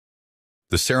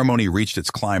 The ceremony reached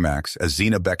its climax as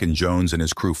Xena beckoned Jones and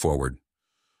his crew forward.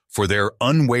 "For their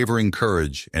unwavering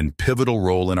courage and pivotal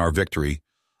role in our victory,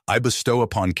 I bestow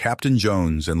upon Captain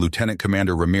Jones and Lieutenant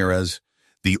Commander Ramirez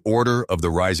the Order of the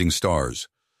Rising Stars,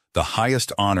 the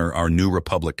highest honor our new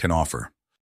republic can offer."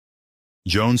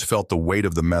 Jones felt the weight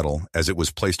of the medal as it was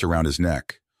placed around his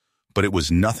neck, but it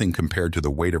was nothing compared to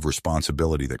the weight of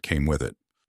responsibility that came with it.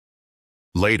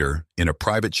 Later, in a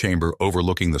private chamber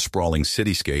overlooking the sprawling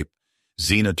cityscape,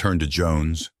 Xena turned to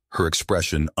Jones, her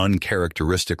expression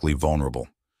uncharacteristically vulnerable.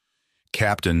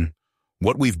 "Captain,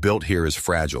 what we've built here is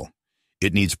fragile.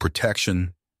 It needs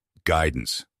protection,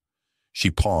 guidance."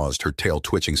 She paused, her tail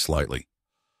twitching slightly.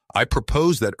 "I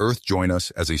propose that Earth join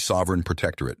us as a sovereign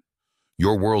protectorate.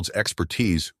 Your world's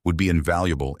expertise would be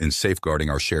invaluable in safeguarding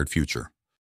our shared future."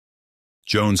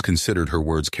 Jones considered her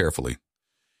words carefully.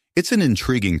 "It's an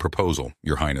intriguing proposal,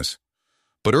 Your Highness,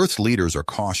 but Earth's leaders are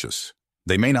cautious.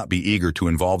 They may not be eager to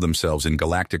involve themselves in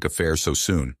galactic affairs so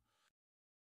soon."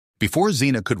 Before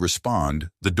Xena could respond,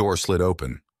 the door slid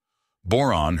open.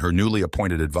 Boron, her newly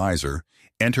appointed advisor,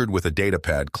 entered with a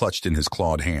datapad clutched in his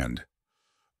clawed hand.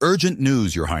 "Urgent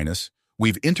news, Your Highness.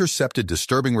 We've intercepted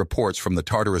disturbing reports from the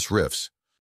Tartarus rifts."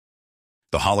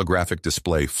 The holographic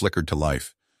display flickered to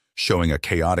life, showing a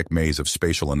chaotic maze of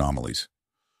spatial anomalies.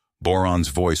 Boron's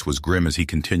voice was grim as he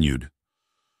continued.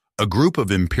 "A group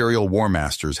of Imperial War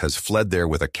Masters has fled there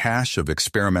with a cache of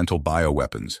experimental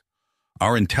bioweapons.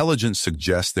 Our intelligence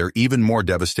suggests they're even more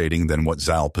devastating than what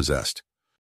Zal possessed."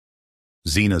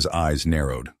 Xena's eyes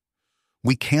narrowed.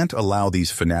 "We can't allow these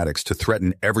fanatics to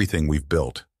threaten everything we've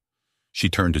built." She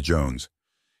turned to Jones.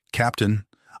 "Captain,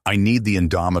 I need the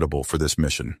Indomitable for this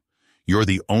mission. You're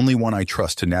the only one I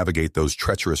trust to navigate those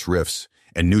treacherous rifts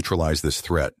and neutralize this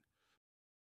threat."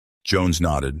 Jones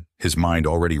nodded, his mind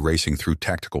already racing through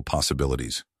tactical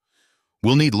possibilities.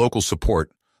 "We'll need local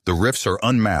support. The rifts are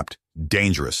unmapped,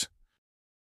 dangerous."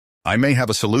 I may have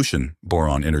a solution,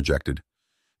 Boron interjected.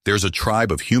 There's a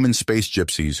tribe of human space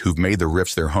gypsies who've made the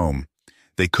rifts their home.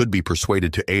 They could be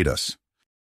persuaded to aid us.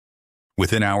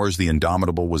 Within hours, the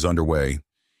Indomitable was underway,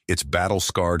 its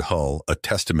battle-scarred hull a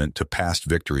testament to past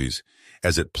victories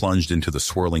as it plunged into the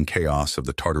swirling chaos of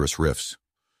the Tartarus rifts.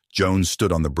 Jones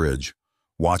stood on the bridge,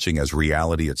 watching as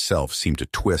reality itself seemed to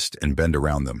twist and bend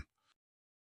around them.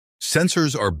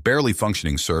 Sensors are barely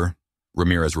functioning, sir,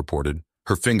 Ramirez reported,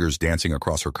 her fingers dancing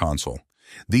across her console.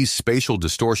 These spatial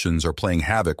distortions are playing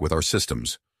havoc with our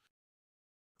systems.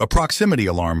 A proximity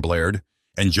alarm blared,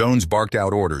 and Jones barked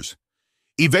out orders.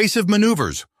 Evasive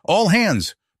maneuvers! All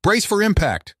hands! Brace for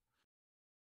impact!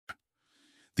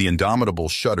 The Indomitable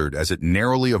shuddered as it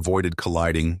narrowly avoided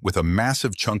colliding with a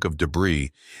massive chunk of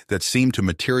debris that seemed to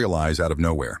materialize out of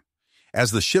nowhere.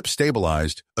 As the ship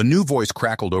stabilized, a new voice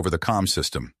crackled over the comm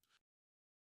system.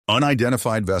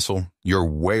 Unidentified vessel, you're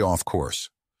way off course.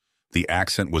 The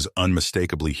accent was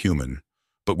unmistakably human,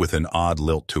 but with an odd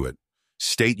lilt to it.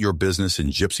 State your business in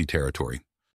gypsy territory.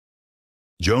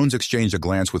 Jones exchanged a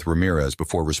glance with Ramirez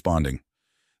before responding.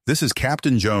 This is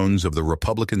Captain Jones of the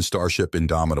Republican starship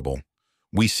Indomitable.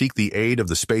 We seek the aid of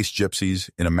the space gypsies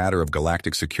in a matter of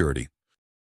galactic security.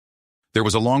 There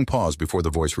was a long pause before the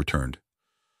voice returned.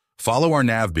 Follow our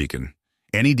nav beacon.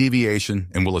 Any deviation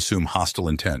and we'll assume hostile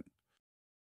intent.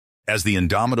 As the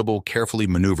Indomitable carefully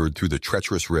maneuvered through the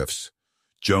treacherous rifts,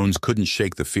 Jones couldn't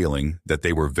shake the feeling that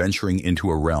they were venturing into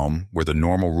a realm where the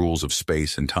normal rules of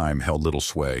space and time held little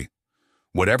sway.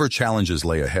 Whatever challenges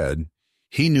lay ahead,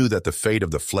 he knew that the fate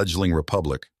of the fledgling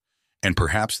Republic, and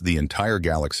perhaps the entire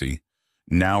galaxy,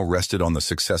 now rested on the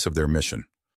success of their mission.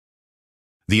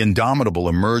 The Indomitable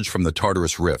emerged from the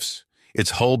Tartarus rifts,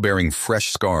 its hull bearing fresh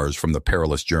scars from the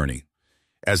perilous journey.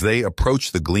 As they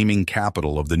approached the gleaming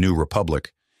capital of the new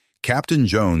Republic, Captain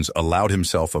Jones allowed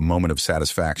himself a moment of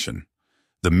satisfaction.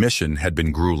 The mission had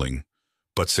been grueling,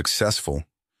 but successful.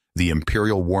 The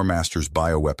Imperial War Master's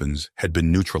bioweapons had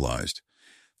been neutralized,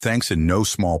 thanks in no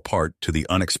small part to the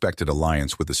unexpected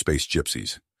alliance with the space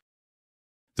gypsies.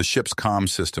 The ship's comm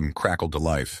system crackled to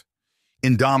life.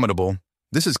 Indomitable,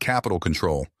 this is Capital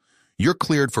Control. You're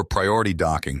cleared for priority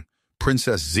docking.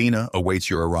 Princess Xena awaits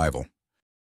your arrival.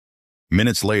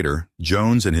 Minutes later,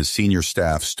 Jones and his senior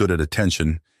staff stood at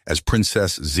attention as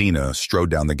Princess Xena strode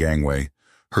down the gangway,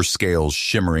 her scales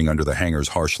shimmering under the hangar's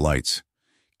harsh lights.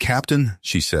 Captain,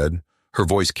 she said, her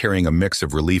voice carrying a mix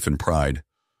of relief and pride,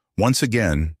 once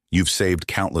again, you've saved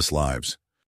countless lives.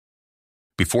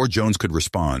 Before Jones could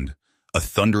respond, a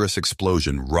thunderous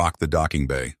explosion rocked the docking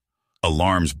bay.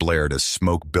 Alarms blared as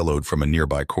smoke billowed from a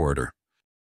nearby corridor.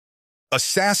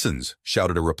 Assassins!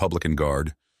 Shouted a Republican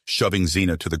guard, shoving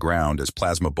Xena to the ground as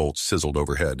plasma bolts sizzled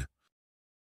overhead.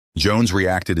 Jones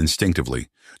reacted instinctively,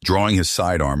 drawing his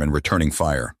sidearm and returning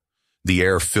fire. The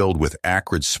air filled with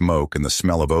acrid smoke and the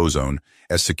smell of ozone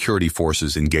as security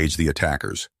forces engaged the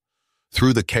attackers.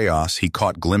 Through the chaos, he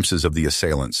caught glimpses of the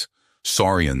assailants,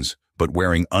 Saurians, but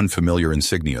wearing unfamiliar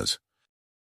insignias.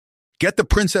 Get the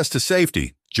princess to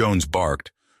safety, Jones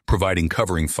barked, providing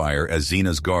covering fire as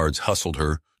Xena's guards hustled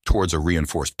her towards a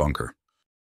reinforced bunker.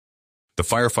 The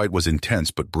firefight was intense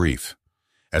but brief.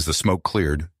 As the smoke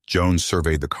cleared, Jones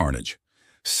surveyed the carnage.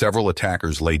 Several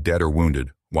attackers lay dead or wounded,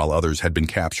 while others had been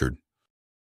captured.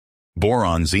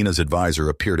 Boron, Xena's advisor,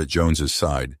 appeared at Jones's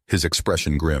side, his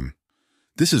expression grim.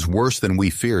 This is worse than we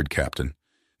feared, Captain.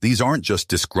 These aren't just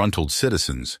disgruntled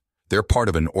citizens. They're part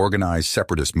of an organized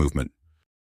separatist movement.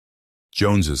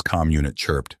 Jones's comm unit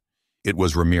chirped. It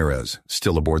was Ramirez,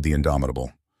 still aboard the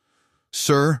Indomitable.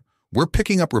 Sir, we're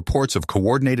picking up reports of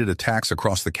coordinated attacks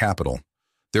across the capital.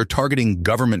 They're targeting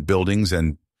government buildings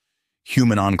and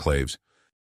human enclaves.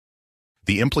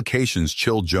 The implications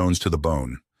chilled Jones to the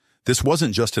bone. This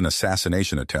wasn't just an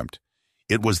assassination attempt.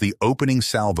 It was the opening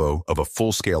salvo of a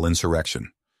full-scale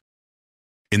insurrection.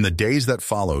 In the days that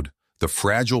followed, the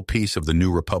fragile peace of the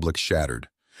new republic shattered.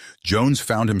 Jones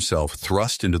found himself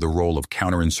thrust into the role of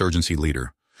counterinsurgency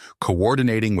leader,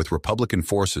 coordinating with Republican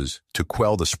forces to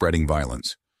quell the spreading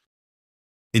violence.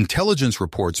 Intelligence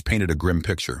reports painted a grim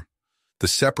picture. The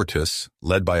separatists,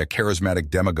 led by a charismatic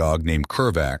demagogue named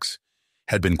Curvax,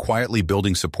 had been quietly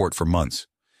building support for months.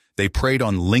 They preyed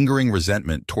on lingering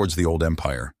resentment towards the old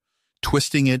empire,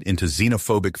 twisting it into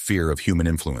xenophobic fear of human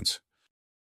influence.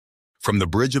 From the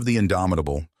bridge of the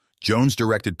Indomitable, Jones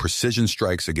directed precision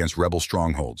strikes against rebel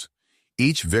strongholds.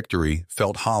 Each victory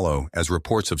felt hollow as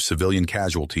reports of civilian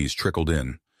casualties trickled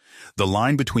in. The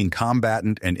line between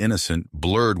combatant and innocent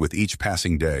blurred with each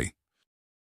passing day.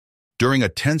 During a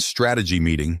tense strategy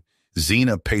meeting,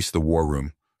 Xena paced the war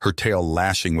room, her tail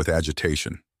lashing with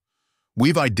agitation.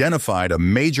 "We've identified a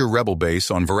major rebel base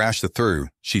on Varash III,"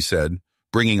 she said,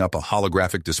 bringing up a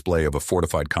holographic display of a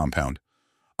fortified compound.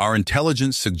 "Our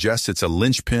intelligence suggests it's a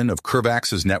linchpin of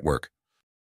Krvax's network."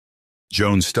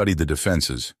 Jones studied the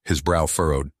defenses, his brow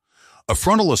furrowed. "A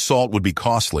frontal assault would be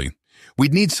costly.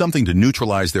 We'd need something to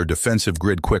neutralize their defensive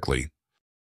grid quickly."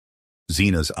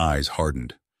 Xena's eyes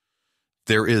hardened.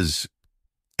 "There is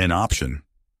an option."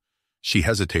 She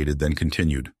hesitated, then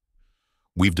continued.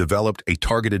 "We've developed a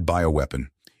targeted bioweapon.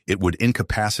 It would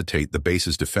incapacitate the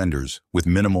base's defenders with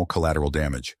minimal collateral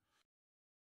damage."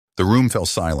 The room fell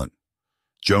silent.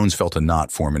 Jones felt a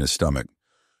knot form in his stomach.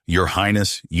 "Your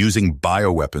Highness, using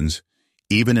bioweapons,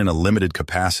 even in a limited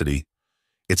capacity,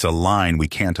 it's a line we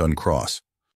can't uncross."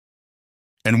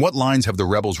 "And what lines have the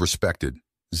rebels respected?"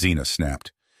 Xena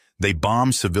snapped. "They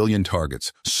bomb civilian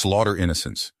targets, slaughter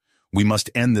innocents. We must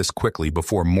end this quickly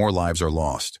before more lives are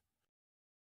lost."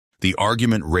 The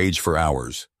argument raged for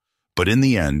hours, but in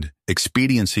the end,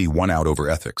 expediency won out over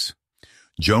ethics.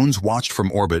 Jones watched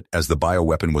from orbit as the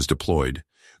bioweapon was deployed,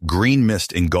 green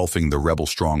mist engulfing the rebel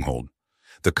stronghold.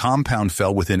 The compound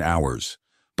fell within hours,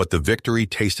 but the victory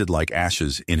tasted like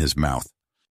ashes in his mouth.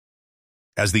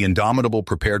 As the Indomitable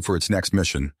prepared for its next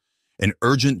mission, an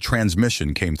urgent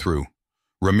transmission came through.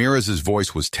 Ramirez's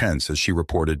voice was tense as she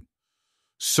reported,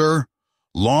 "Sir,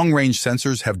 long-range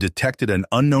sensors have detected an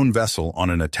unknown vessel on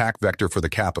an attack vector for the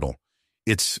capital.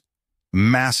 It's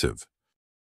massive."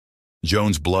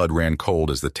 Jones' blood ran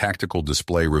cold as the tactical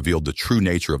display revealed the true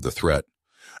nature of the threat.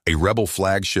 A rebel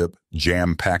flagship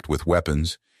jam-packed with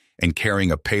weapons and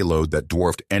carrying a payload that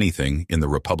dwarfed anything in the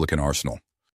Republican arsenal.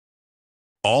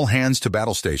 "All hands to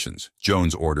battle stations,"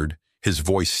 Jones ordered, his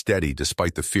voice steady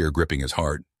despite the fear gripping his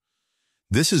heart.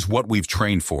 "This is what we've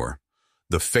trained for.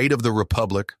 The fate of the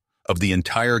Republic, of the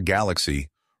entire galaxy,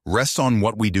 rests on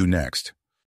what we do next."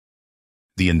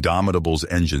 The Indomitable's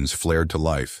engines flared to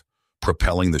life,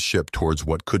 propelling the ship towards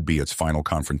what could be its final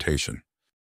confrontation.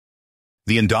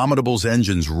 The Indomitable's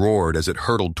engines roared as it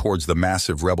hurtled towards the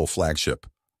massive rebel flagship.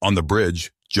 On the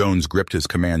bridge, Jones gripped his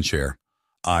command chair,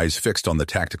 eyes fixed on the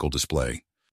tactical display.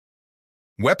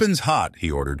 "Weapons hot,"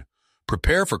 he ordered.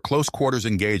 "Prepare for close-quarters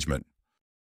engagement."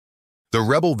 The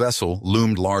rebel vessel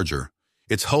loomed larger,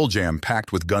 its hull jam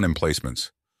packed with gun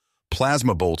emplacements.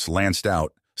 Plasma bolts lanced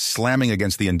out, slamming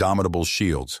against the Indomitable's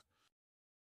shields.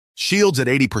 "Shields at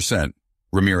 80%,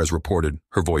 Ramirez reported,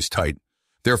 her voice tight.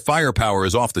 "Their firepower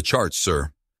is off the charts,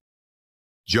 sir."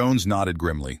 Jones nodded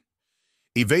grimly.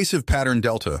 "Evasive pattern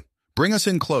Delta. Bring us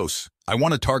in close. I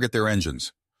want to target their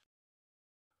engines."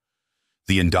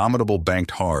 The Indomitable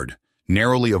banked hard,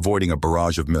 narrowly avoiding a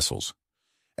barrage of missiles.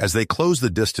 As they closed the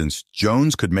distance,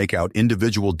 Jones could make out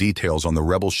individual details on the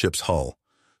rebel ship's hull,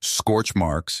 scorch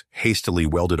marks, hastily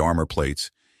welded armor plates,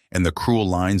 and the cruel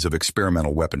lines of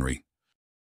experimental weaponry.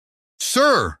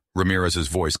 "Sir!" Ramirez's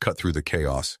voice cut through the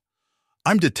chaos.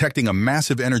 "I'm detecting a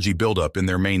massive energy buildup in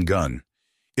their main gun.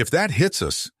 If that hits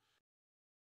us—"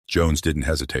 Jones didn't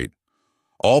hesitate.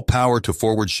 "All power to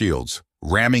forward shields.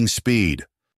 Ramming speed."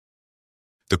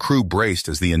 The crew braced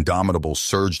as the Indomitable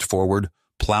surged forward,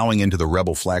 plowing into the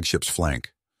rebel flagship's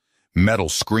flank. Metal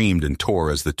screamed and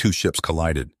tore as the two ships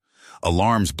collided.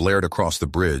 Alarms blared across the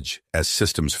bridge as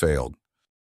systems failed.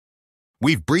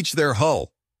 "We've breached their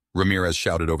hull," Ramirez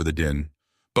shouted over the din,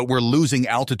 "but we're losing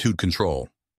altitude control."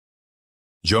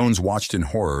 Jones watched in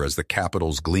horror as the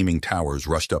capital's gleaming towers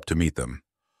rushed up to meet them.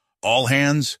 "All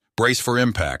hands, brace for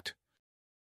impact."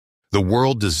 The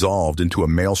world dissolved into a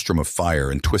maelstrom of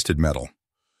fire and twisted metal.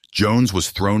 Jones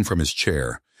was thrown from his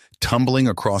chair, tumbling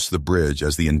across the bridge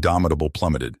as the Indomitable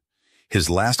plummeted. His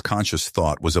last conscious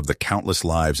thought was of the countless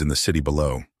lives in the city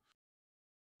below.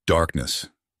 Darkness,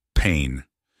 pain,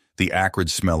 the acrid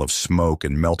smell of smoke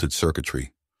and melted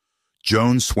circuitry.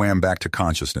 Jones swam back to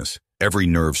consciousness, every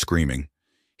nerve screaming.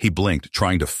 He blinked,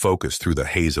 trying to focus through the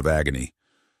haze of agony.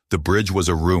 The bridge was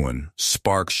a ruin,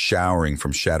 sparks showering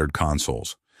from shattered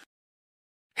consoles.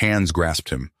 Hands grasped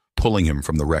him, pulling him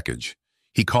from the wreckage.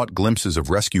 He caught glimpses of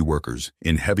rescue workers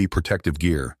in heavy protective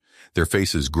gear, their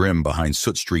faces grim behind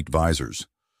soot-streaked visors.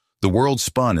 The world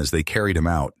spun as they carried him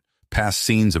out, past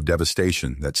scenes of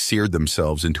devastation that seared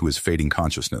themselves into his fading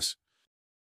consciousness.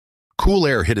 Cool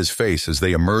air hit his face as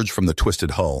they emerged from the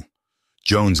twisted hull.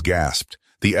 Jones gasped,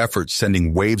 the effort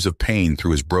sending waves of pain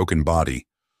through his broken body.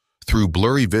 Through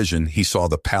blurry vision, he saw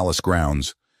the palace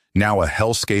grounds, now a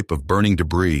hellscape of burning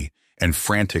debris and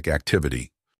frantic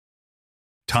activity.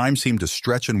 Time seemed to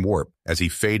stretch and warp as he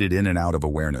faded in and out of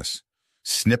awareness.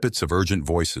 Snippets of urgent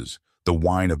voices, the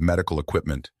whine of medical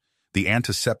equipment, the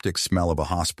antiseptic smell of a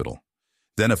hospital.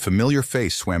 Then a familiar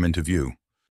face swam into view.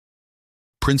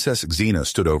 Princess Xena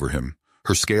stood over him,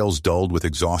 her scales dulled with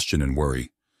exhaustion and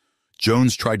worry.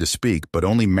 Jones tried to speak, but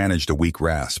only managed a weak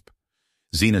rasp.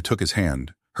 Xena took his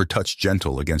hand, her touch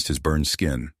gentle against his burned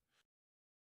skin.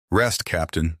 "Rest,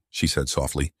 Captain," she said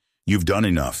softly. "You've done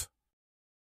enough."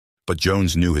 But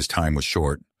Jones knew his time was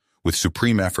short. With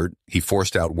supreme effort, he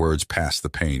forced out words past the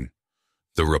pain.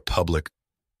 "The Republic,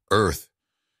 Earth,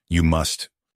 you must."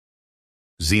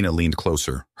 Xena leaned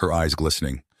closer, her eyes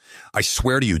glistening. "I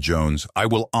swear to you, Jones, I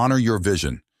will honor your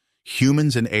vision.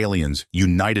 Humans and aliens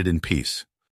united in peace."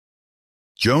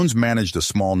 Jones managed a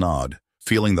small nod,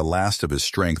 feeling the last of his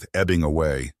strength ebbing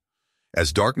away.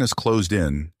 As darkness closed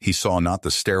in, he saw not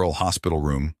the sterile hospital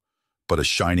room, but a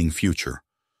shining future,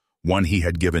 one he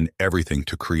had given everything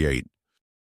to create.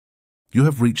 You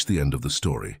have reached the end of the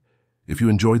story. If you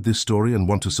enjoyed this story and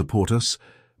want to support us,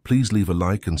 please leave a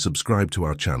like and subscribe to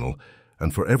our channel,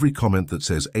 and for every comment that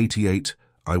says 88,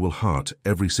 I will heart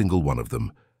every single one of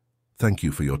them. Thank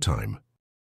you for your time.